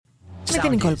με την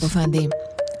Νικόλ Ποφάντη.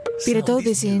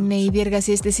 Πυρετώδης είναι η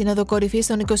διεργασία στη Σύνοδο Κορυφής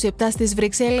των 27 στις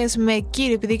Βρυξέλλες, με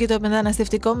κύριο επιδίκιο το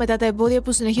μεταναστευτικό μετά τα εμπόδια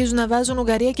που συνεχίζουν να βάζουν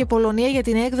Ουγγαρία και Πολωνία για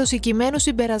την έκδοση κειμένου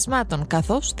συμπερασμάτων,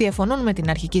 καθώς διαφωνούν με την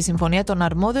αρχική συμφωνία των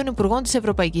αρμόδιων υπουργών της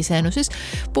Ευρωπαϊκής Ένωσης,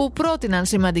 που πρότειναν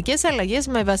σημαντικές αλλαγές,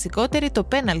 με βασικότερη το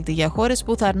πέναλτι για χώρες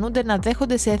που θα αρνούνται να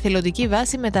δέχονται σε εθελοντική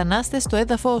βάση μετανάστες στο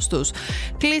έδαφος τους.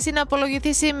 Κλήση να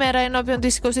απολογηθεί σήμερα ενώπιον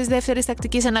της 22ης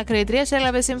τακτικής ανακριτρίας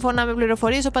έλαβε, σύμφωνα με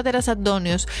πληροφορίες, ο πατέρας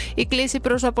Αντώνιος. Η κλήση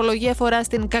προς απολογία αφορά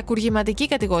στην κακουργηματική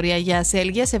κατηγορία για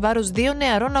ασέλγεια σε βάρος 2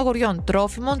 νεαρών αγοριών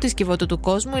τρόφιμων της Κιβωτού του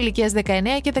Κόσμου ηλικίας 19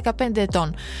 και 15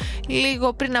 ετών.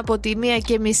 Λίγο πριν από τη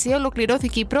 1:30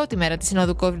 ολοκληρώθηκε η πρώτη μέρα της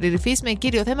Συνόδου Κορυφής με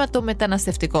κύριο θέμα το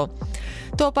μεταναστευτικό.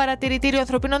 Το Παρατηρητήριο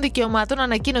Ανθρωπίνων Δικαιωμάτων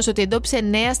ανακοίνωσε ότι εντόπισε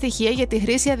νέα στοιχεία για τη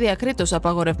χρήση αδιακρίτως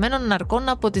απαγορευμένων ναρκών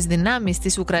από τις δυνάμεις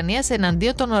της Ουκρανίας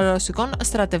εναντίον των ρωσικών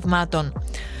στρατευμάτων.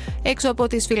 Έξω από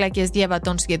τις φυλακές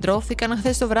διαβατών συγκεντρώθηκαν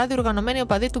χθες το βράδυ οργανωμένοι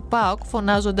οπαδοί του ΠΑΟΚ,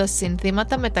 φωνάζοντας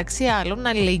συνθήματα, μεταξύ άλλων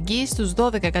αλληλεγγύη στους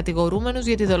 12 κατηγορούμενους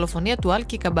για τη δολοφονία του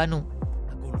Άλκη Καμπανού.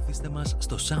 Ακολουθήστε μας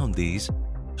στο Soundis,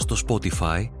 στο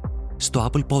Spotify, στο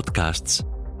Apple Podcasts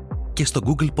και στο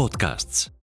Google Podcasts.